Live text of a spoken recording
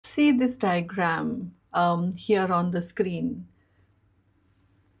see this diagram here on the screen.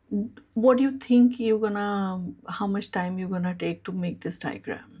 What do you think how much time you're gonna take to make this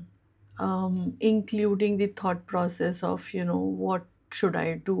diagram? Including the thought process of, what should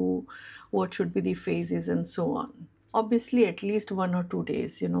I do, what should be the phases, and so on. Obviously, at least 1 or 2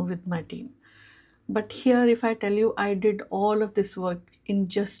 days, with my team. But here, if I tell you I did all of this work in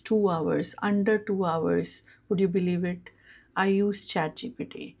just 2 hours, under 2 hours, would you believe it? I used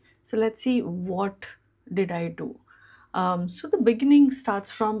ChatGPT. So let's see what did I do. So the beginning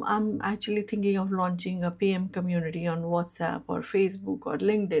starts from I'm actually thinking of launching a PM community on WhatsApp or Facebook or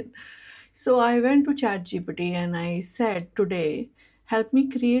LinkedIn. So I went to ChatGPT and I said today, help me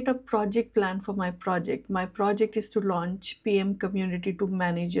create a project plan for my project. My project is to launch PM community to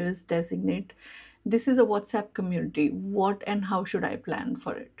managers designate. This is a WhatsApp community. What and how should I plan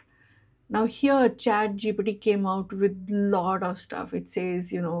for it? Now here ChatGPT came out with lot of stuff. It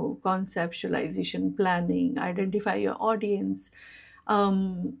says, conceptualization, planning, identify your audience,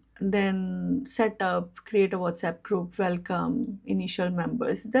 then set up, create a WhatsApp group, welcome initial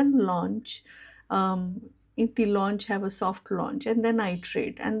members, then launch. In the launch, have a soft launch, and then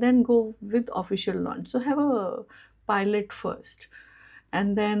iterate, and then go with official launch. So have a pilot first,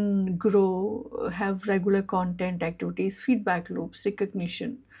 and then grow, have regular content activities, feedback loops,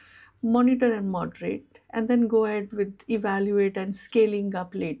 recognition, monitor and moderate, and then go ahead with evaluate and scaling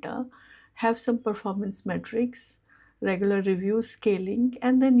up later, have some performance metrics, regular review, scaling,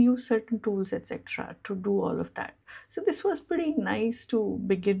 and then use certain tools, etc., to do all of that. So this was pretty nice to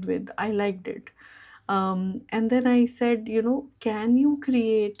begin with. I liked it. And then I said, can you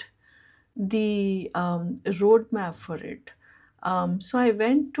create the roadmap for it? So I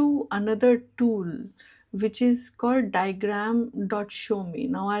went to another tool which is called diagram.showme.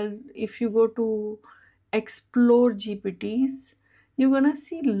 Now if you go to explore GPTs, you're gonna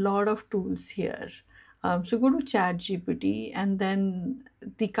see a lot of tools here. So go to chat GPT and then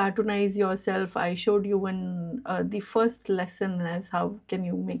the cartoonize yourself. I showed you when the first lesson is how can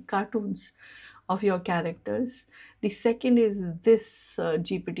you make cartoons of your characters. The second is this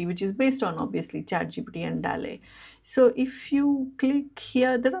GPT, which is based on obviously ChatGPT and DALL-E. So if you click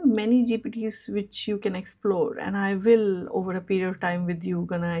here, there are many GPTs which you can explore, and I will over a period of time with you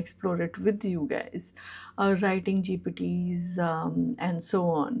gonna explore it with you guys, writing GPTs and so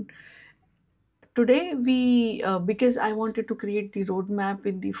on. Today we because I wanted to create the roadmap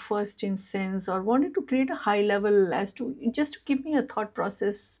in the first instance, or wanted to create a high level as to just to give me a thought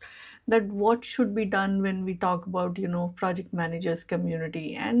process that what should be done when we talk about project managers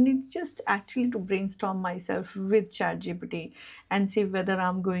community, and it's just actually to brainstorm myself with ChatGPT and see whether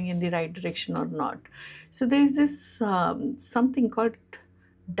I'm going in the right direction or not. So there's this something called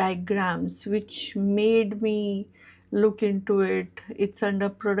diagrams which made me look into it. It's under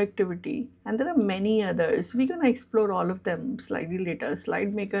productivity, and there are many others. We're going to explore all of them slightly later.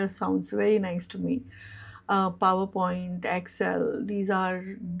 Slide Maker sounds very nice to me. PowerPoint, Excel, these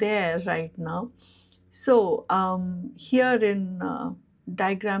are there right now. So here in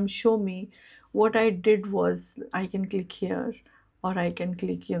diagram show me, what I did was I can click here, or I can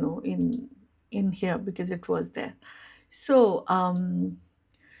click in here because it was there. So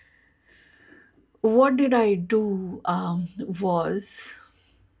what did I do was,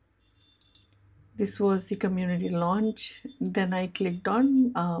 this was the community launch. Then I clicked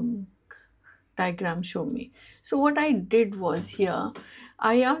on diagram show me. So what I did was here,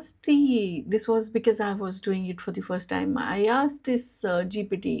 I asked this was because I was doing it for the first time. I asked this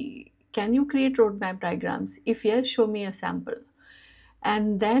GPT, can you create roadmap diagrams? If yes, show me a sample.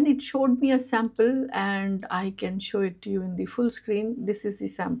 And then it showed me a sample, and I can show it to you in the full screen. This is the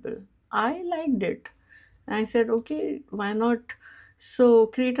sample. I liked it. I said, okay, why not? So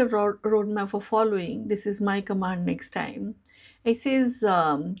create a roadmap for following. This is my command next time. It says,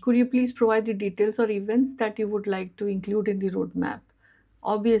 could you please provide the details or events that you would like to include in the roadmap?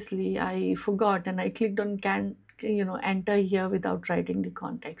 Obviously, I forgot and I clicked on enter here without writing the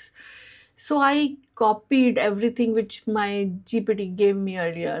context. So I copied everything which my GPT gave me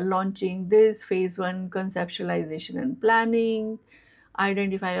earlier, launching this, phase one, conceptualization and planning,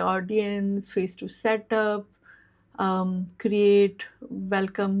 identify audience, phase two, setup, create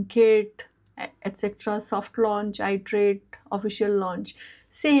welcome kit, etc., soft launch, iterate, official launch.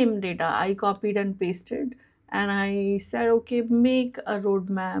 Same data I copied and pasted, and I said, okay, make a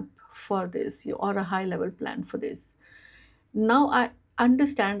roadmap for this or a high level plan for this. Now I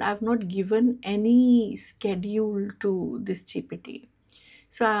understand I've not given any schedule to this GPT.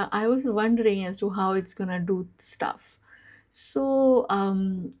 So I was wondering as to how it's gonna do stuff. So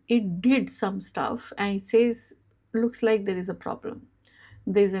it did some stuff and it says, looks like there is a problem.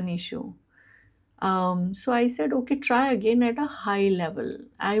 there's an issue. So I said, okay, try again at a high level.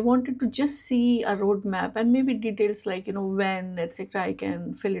 I wanted to just see a roadmap and maybe details like, when, etc. I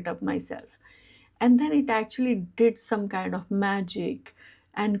can fill it up myself. And then it actually did some kind of magic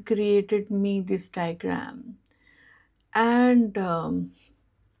and created me this diagram. And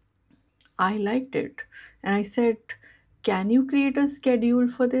I liked it. And I said, can you create a schedule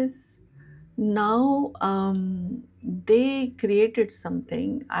for this? Now they created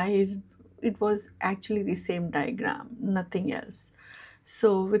something. It was actually the same diagram, nothing else.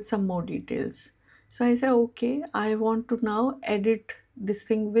 So with some more details. So I said, okay, I want to now edit this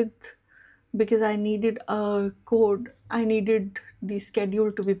thing with, because I needed a code, I needed the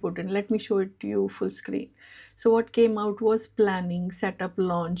schedule to be put in. Let me show it to you full screen. So what came out was planning, setup,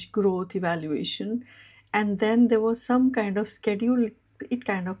 launch, growth, evaluation, and then there was some kind of schedule. It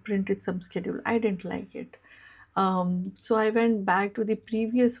kind of printed some schedule. I didn't like it. So I went back to the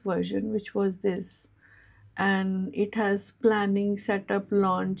previous version, which was this, and it has planning, setup,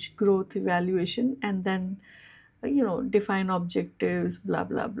 launch, growth, evaluation, and then define objectives, blah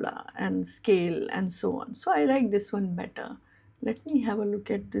blah blah, and scale and so on. So I like this one better. Let me have a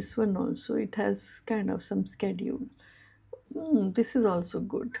look at this one also. It has kind of some schedule. This is also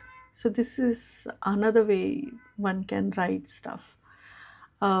good. So this is another way one can write stuff.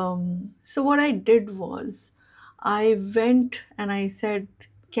 So what I did was, I went and I said,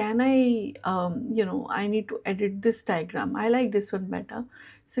 can I, I need to edit this diagram. I like this one better.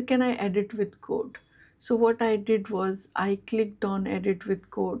 So can I edit with code? So what I did was, I clicked on edit with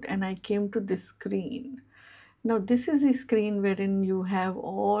code and I came to this screen. Now this is the screen wherein you have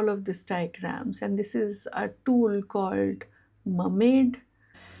all of these diagrams, and this is a tool called Mermaid.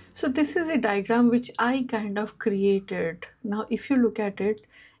 So this is a diagram which I kind of created. Now if you look at it,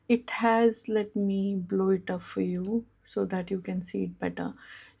 it has, let me blow it up for you so that you can see it better.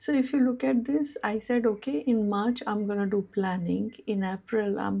 So if you look at this, I said, okay, in March I'm gonna do planning, in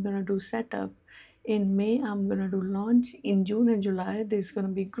April I'm gonna do setup, in May I'm gonna do launch, in June and July there's gonna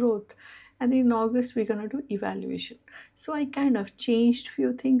be growth, and in August we're gonna do evaluation. So I kind of changed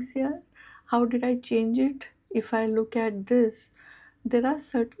few things here. How did I change it? If I look at this, there are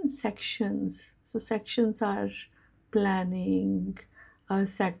certain sections. So sections are planning,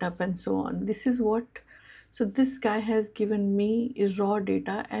 setup, and so on. This is what, so this guy has given me raw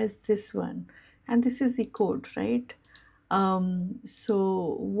data as this one, and this is the code, right?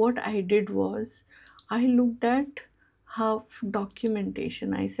 So what I did was, I looked at how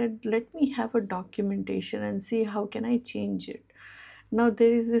documentation. I said, let me have a documentation and see how can I change it. Now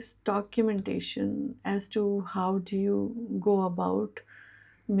there is this documentation as to how do you go about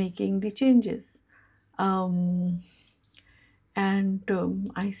making the changes. Um, and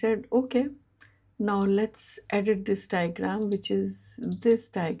I said, okay, now let's edit this diagram, which is this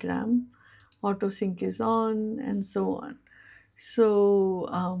diagram. Auto sync is on and so on. So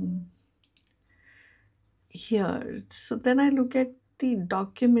here, so then I look at the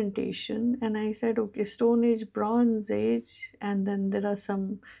documentation and I said, okay, Stone Age, Bronze Age, and then there are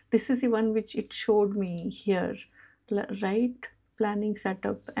some, this is the one which it showed me here, right? Planning,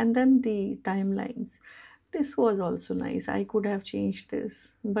 setup, and then the timelines. This was also nice. I could have changed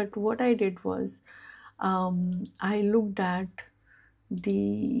this, but what I did was, I looked at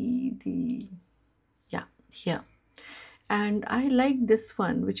the yeah, here, and I like this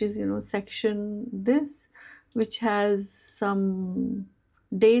one, which is section this, which has some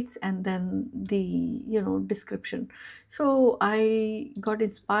dates and then the description. So I got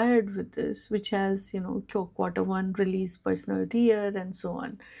inspired with this, which has quarter one release, personality year, and so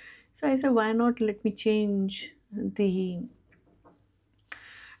on. So I said, why not, let me change the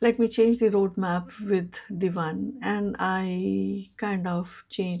roadmap with the one, and I kind of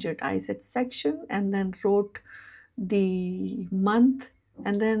changed it. I said section and then wrote the month,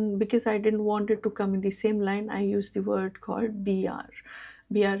 and then because I didn't want it to come in the same line, I used the word called BR.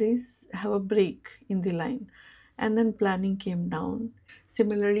 BR is have a break in the line, and then planning came down.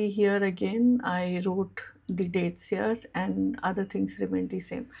 Similarly here again, I wrote the dates here and other things remained the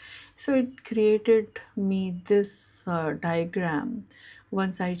same. So it created me this diagram.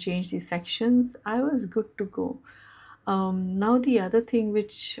 Once I changed the sections, I was good to go. Now the other thing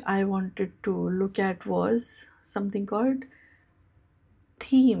which I wanted to look at was something called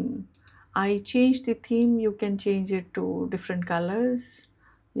theme. I changed the theme. You can change it to different colors.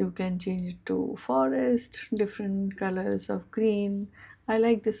 You can change it to forest, different colors of green. I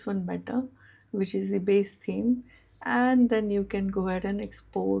like this one better, which is the base theme. And then you can go ahead and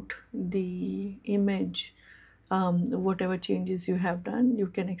export the image. Whatever changes you have done, you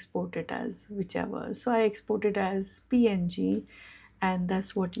can export it as whichever. So I exported as PNG, and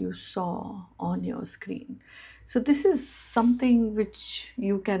that's what you saw on your screen. So this is something which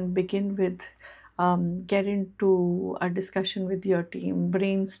you can begin with. Get into a discussion with your team,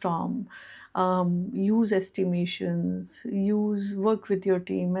 brainstorm, use estimations, use work with your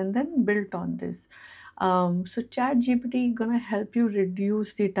team, and then build on this. So ChatGPT gonna help you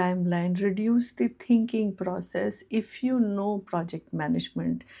reduce the timeline, reduce the thinking process. If you know project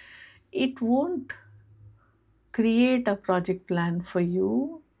management, it won't create a project plan for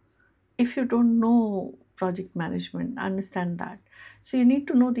you if you don't know project management. Understand that. So you need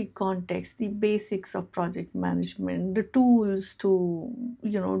to know the context, the basics of project management, the tools to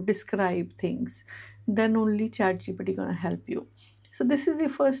describe things. Then only ChatGPT gonna help you. So this is the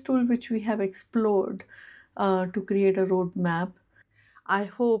first tool which we have explored to create a roadmap. I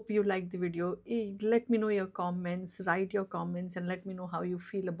hope you liked the video. Let me know your comments, write your comments, and let me know how you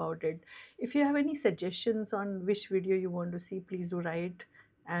feel about it. If you have any suggestions on which video you want to see, please do write,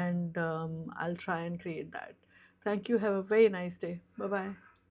 and I'll try and create that. Thank you. Have a very nice day. Bye bye.